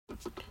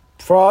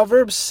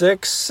Proverbs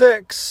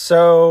 6:6.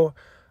 So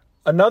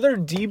another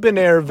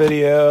debonair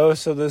video.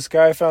 So this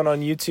guy I found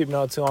on YouTube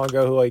not too long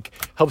ago who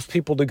helps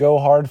people to go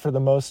hard for the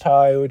Most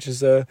High, which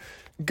is a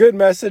good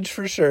message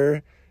for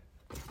sure.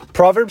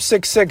 Proverbs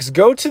 6:6.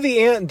 Go to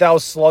the ant, thou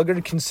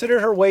sluggard, consider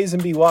her ways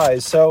and be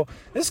wise. So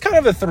this is kind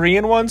of a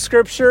 3-in-1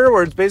 scripture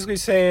where it's basically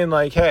saying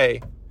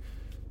hey,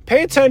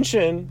 pay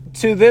attention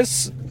to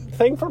this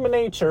thing from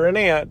nature, an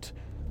ant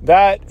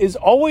that is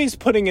always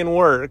putting in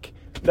work,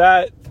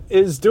 that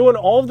is doing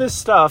all this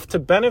stuff to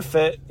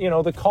benefit,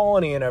 the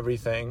colony and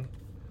everything.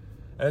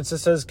 And it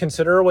just says,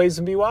 consider her ways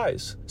and be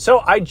wise.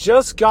 So I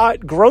just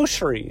got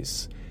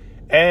groceries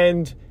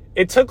and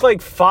it took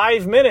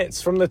 5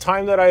 minutes from the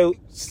time that I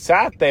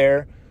sat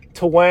there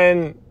to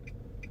when,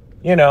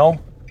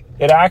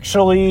 it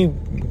actually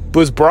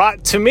was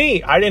brought to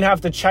me. I didn't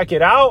have to check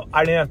it out.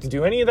 I didn't have to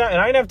do any of that. And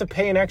I didn't have to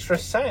pay an extra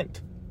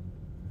cent.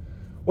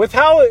 With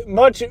how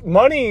much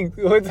money,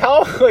 with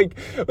how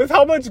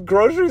much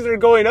groceries are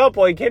going up,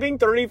 hitting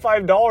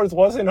 $35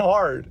 wasn't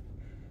hard.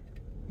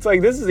 It's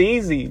this is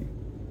easy.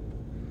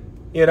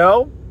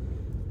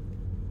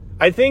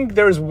 I think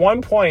there's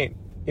one point,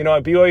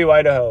 at BYU,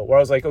 Idaho, where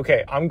I was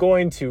okay, I'm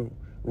going to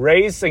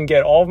race and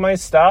get all of my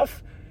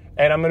stuff,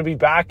 and I'm going to be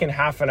back in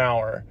half an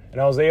hour. And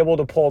I was able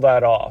to pull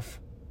that off.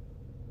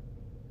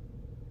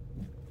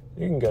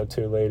 You can go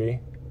too,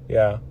 lady.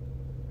 Yeah.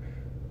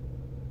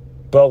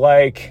 But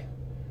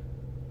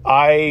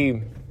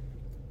I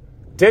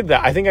did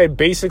that. I think I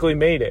basically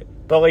made it.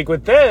 But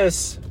with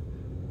this,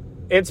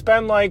 it's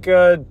been a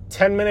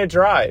 10-minute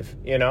drive,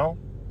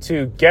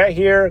 to get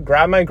here,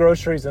 grab my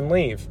groceries and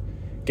leave.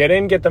 Get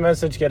in, get the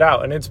message, get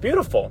out. And it's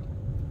beautiful.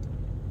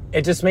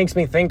 It just makes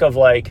me think of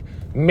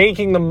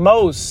making the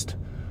most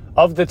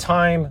of the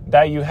time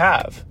that you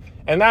have.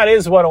 And that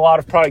is what a lot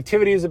of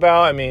productivity is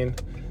about. I mean,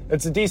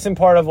 it's a decent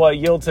part of what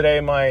Yield Today,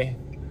 my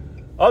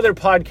other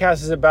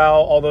podcast, is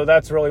about, although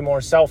that's really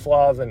more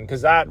self-love, and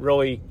because that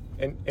really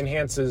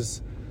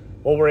enhances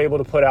what we're able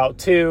to put out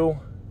too.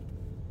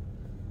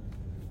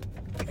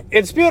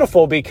 It's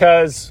beautiful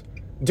because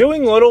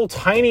doing little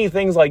tiny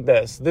things like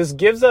this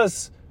gives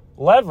us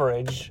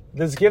leverage.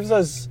 This gives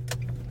us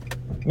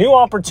new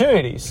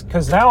opportunities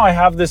because now I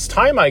have this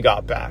time I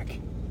got back.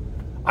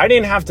 I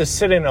didn't have to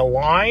sit in a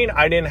line.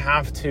 I didn't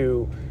have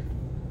to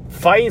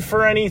fight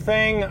for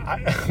anything.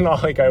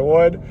 Not like I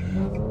would.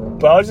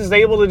 But I was just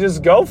able to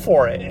just go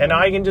for it. And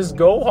I can just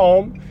go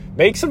home,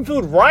 make some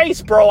food.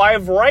 Rice, bro. I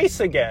have rice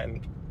again.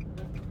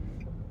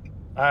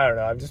 I don't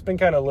know. I've just been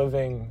kind of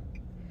living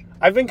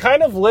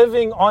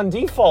on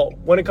default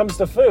when it comes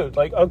to food.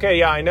 Okay,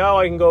 yeah, I know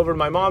I can go over to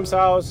my mom's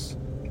house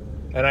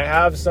and I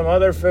have some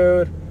other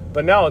food.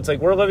 But no, it's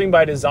we're living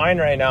by design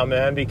right now,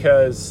 man,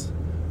 because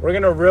we're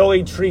going to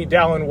really treat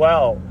Dallin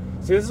well.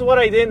 See, this is what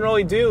I didn't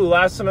really do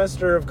last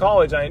semester of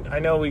college. I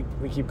know we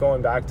keep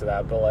going back to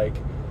that, but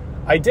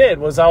I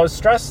was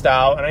stressed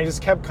out, and I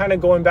just kept kind of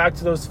going back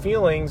to those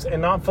feelings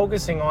and not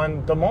focusing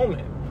on the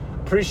moment,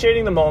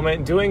 appreciating the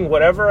moment, doing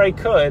whatever I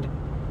could.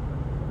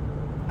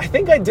 I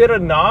think I did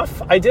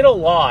enough. I did a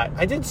lot.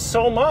 I did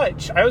so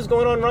much. I was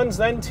going on runs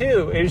then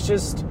too. It was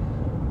just,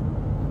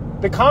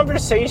 the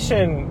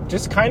conversation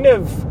just kind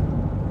of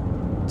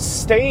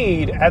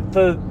stayed at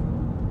the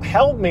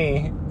help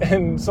me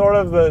and sort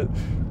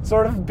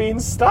of being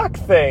stuck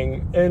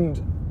thing.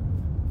 And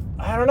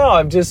I don't know,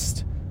 I've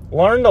just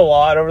learned a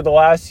lot over the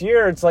last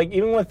year. It's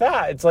even with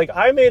that, it's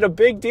I made a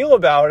big deal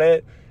about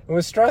it and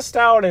was stressed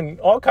out and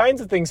all kinds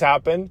of things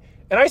happened.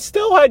 And I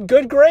still had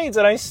good grades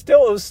and it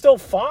was still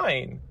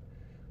fine.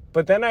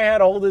 But then I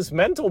had all this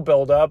mental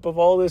buildup of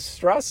all this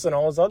stress and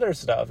all this other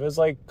stuff. It was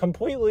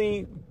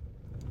completely,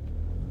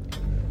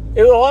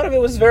 a lot of it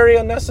was very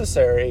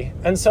unnecessary.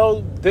 And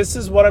so this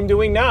is what I'm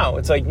doing now.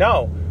 It's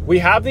no, we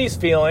have these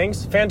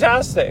feelings.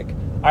 Fantastic.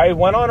 I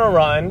went on a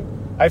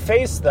run. I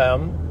faced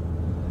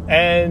them.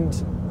 And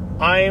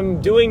I'm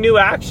doing new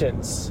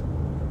actions.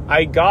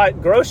 I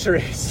got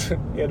groceries,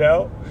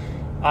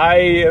 I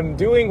am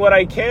doing what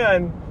I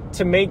can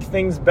to make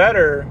things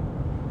better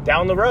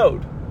down the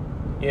road,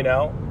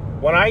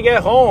 When I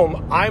get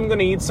home, I'm going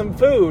to eat some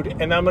food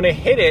and I'm going to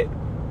hit it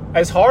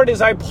as hard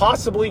as I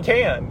possibly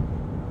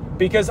can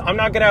because I'm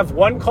not going to have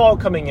one call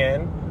coming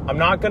in. I'm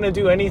not going to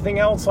do anything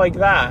else like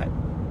that.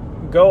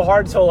 Go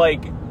hard till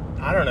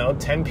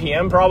 10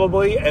 p.m.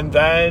 probably, and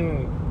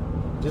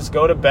then just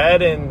go to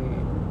bed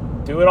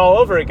and do it all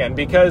over again.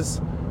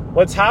 Because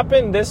what's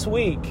happened this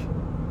week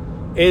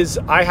is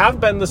I have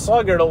been the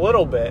sluggard a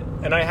little bit,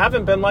 and I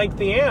haven't been like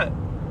the ant.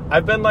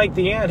 I've been like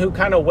the ant who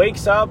kind of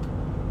wakes up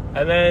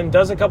and then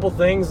does a couple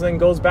things and then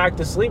goes back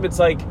to sleep. It's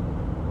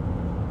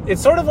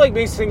sort of makes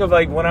me think of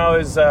when I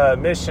was a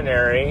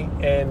missionary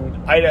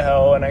in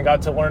Idaho and I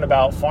got to learn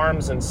about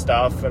farms and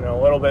stuff and a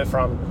little bit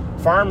from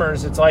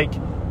farmers. It's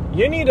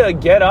you need to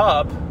get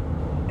up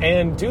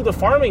and do the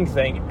farming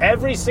thing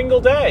every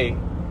single day.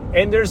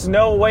 And there's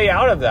no way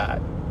out of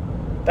that.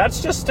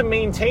 That's just to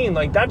maintain,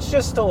 that's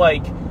just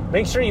to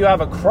make sure you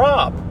have a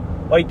crop.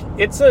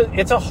 It's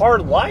a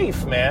hard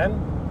life,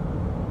 man.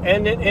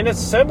 And in a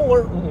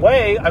similar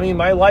way, I mean,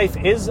 my life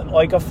is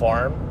like a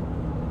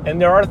farm,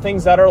 and there are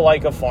things that are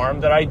like a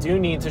farm that I do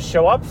need to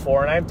show up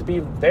for, and I have to be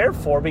there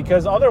for,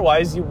 because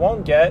otherwise you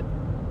won't get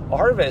a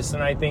harvest.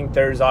 And I think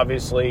there's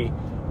obviously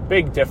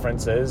big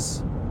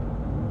differences,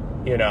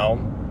 you know,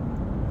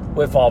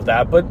 with all of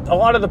that, but a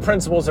lot of the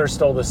principles are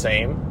still the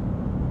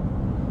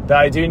same, that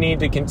I do need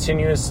to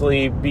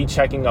continuously be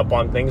checking up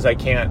on things. I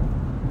can't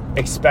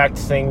expect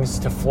things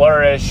to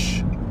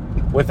flourish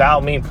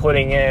without me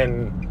putting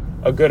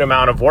in a good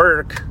amount of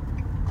work.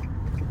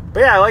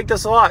 But yeah, I like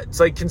this a lot. It's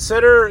like,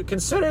 consider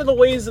the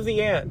ways of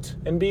the ant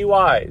and be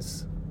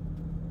wise.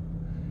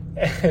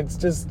 And it's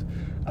just,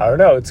 I don't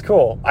know, it's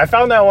cool. I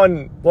found that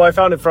one, well, I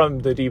found it from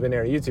the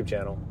Debonair YouTube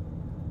channel.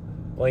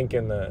 Link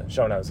in the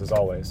show notes as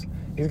always.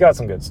 He's got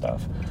some good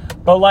stuff.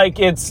 But like,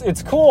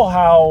 it's cool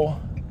how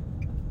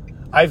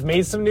I've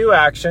made some new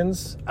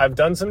actions, I've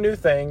done some new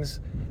things,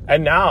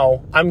 and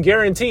now I'm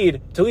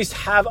guaranteed to at least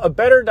have a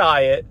better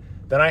diet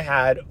than I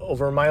had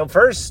over my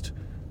first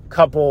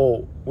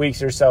couple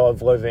weeks or so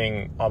of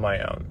living on my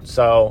own.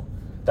 So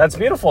that's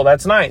beautiful.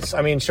 That's nice.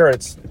 I mean, sure,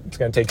 it's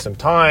going to take some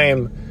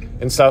time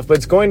and stuff, but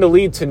it's going to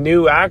lead to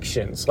new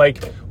actions.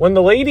 Like when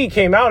the lady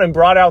came out and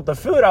brought out the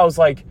food, I was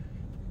like,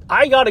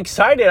 I got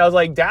excited. I was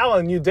like,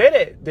 Dallin, you did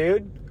it,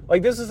 dude.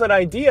 Like, this is an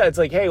idea. It's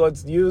like, hey,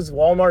 let's use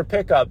Walmart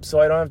pickup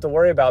so I don't have to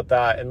worry about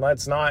that. And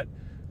let's not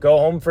go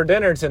home for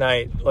dinner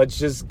tonight. Let's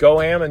just go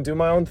ham and do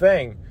my own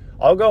thing.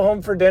 I'll go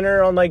home for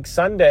dinner on like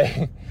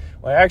Sunday.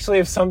 I actually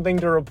have something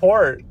to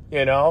report,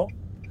 you know?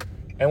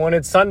 And when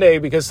it's Sunday,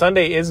 because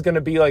Sunday is going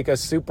to be like a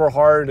super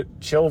hard,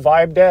 chill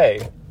vibe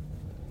day.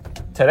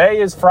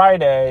 Today is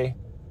Friday,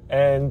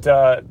 and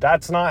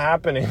that's not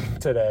happening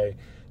today.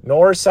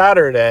 Nor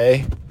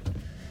Saturday.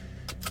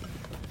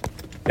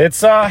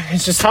 It's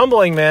just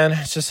humbling, man.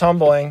 It's just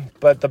humbling.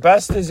 But the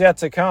best is yet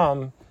to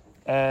come.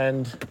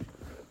 And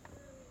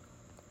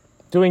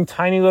doing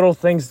tiny little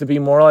things to be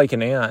more like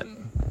an ant.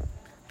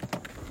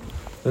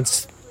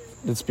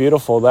 It's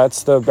beautiful.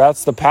 That's the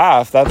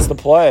path. That's the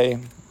play.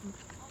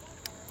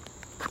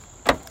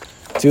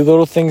 Do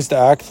little things to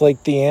act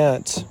like the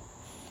ant.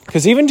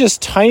 Because even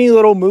just tiny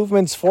little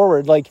movements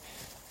forward, like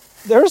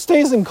there's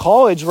days in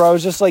college where I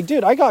was just like,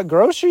 dude, I got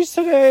groceries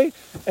today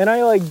and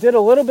I like did a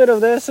little bit of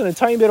this and a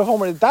tiny bit of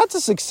homework. That's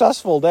a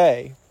successful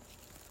day.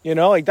 You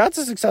know, like that's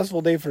a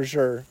successful day for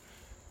sure.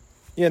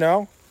 You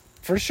know,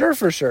 for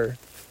sure.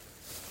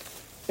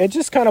 It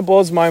just kind of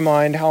blows my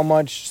mind how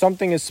much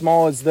something as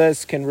small as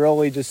this can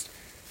really just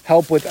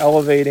help with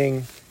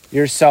elevating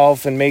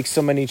yourself and make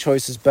so many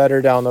choices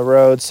better down the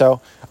road.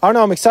 So I don't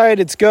know, I'm excited.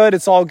 It's good.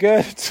 It's all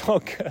good. It's all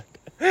good.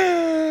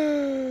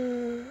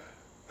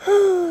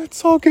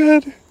 It's all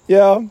good.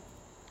 Yeah.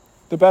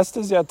 The best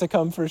is yet to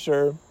come for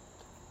sure.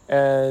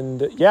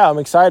 And yeah, I'm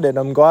excited.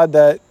 I'm glad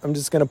that I'm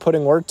just going to put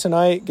in work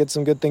tonight, get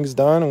some good things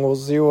done, and we'll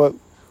see what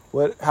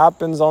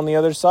happens on the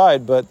other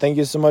side. But thank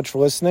you so much for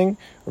listening.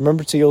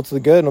 Remember to yield to the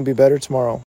good, and it'll be better tomorrow.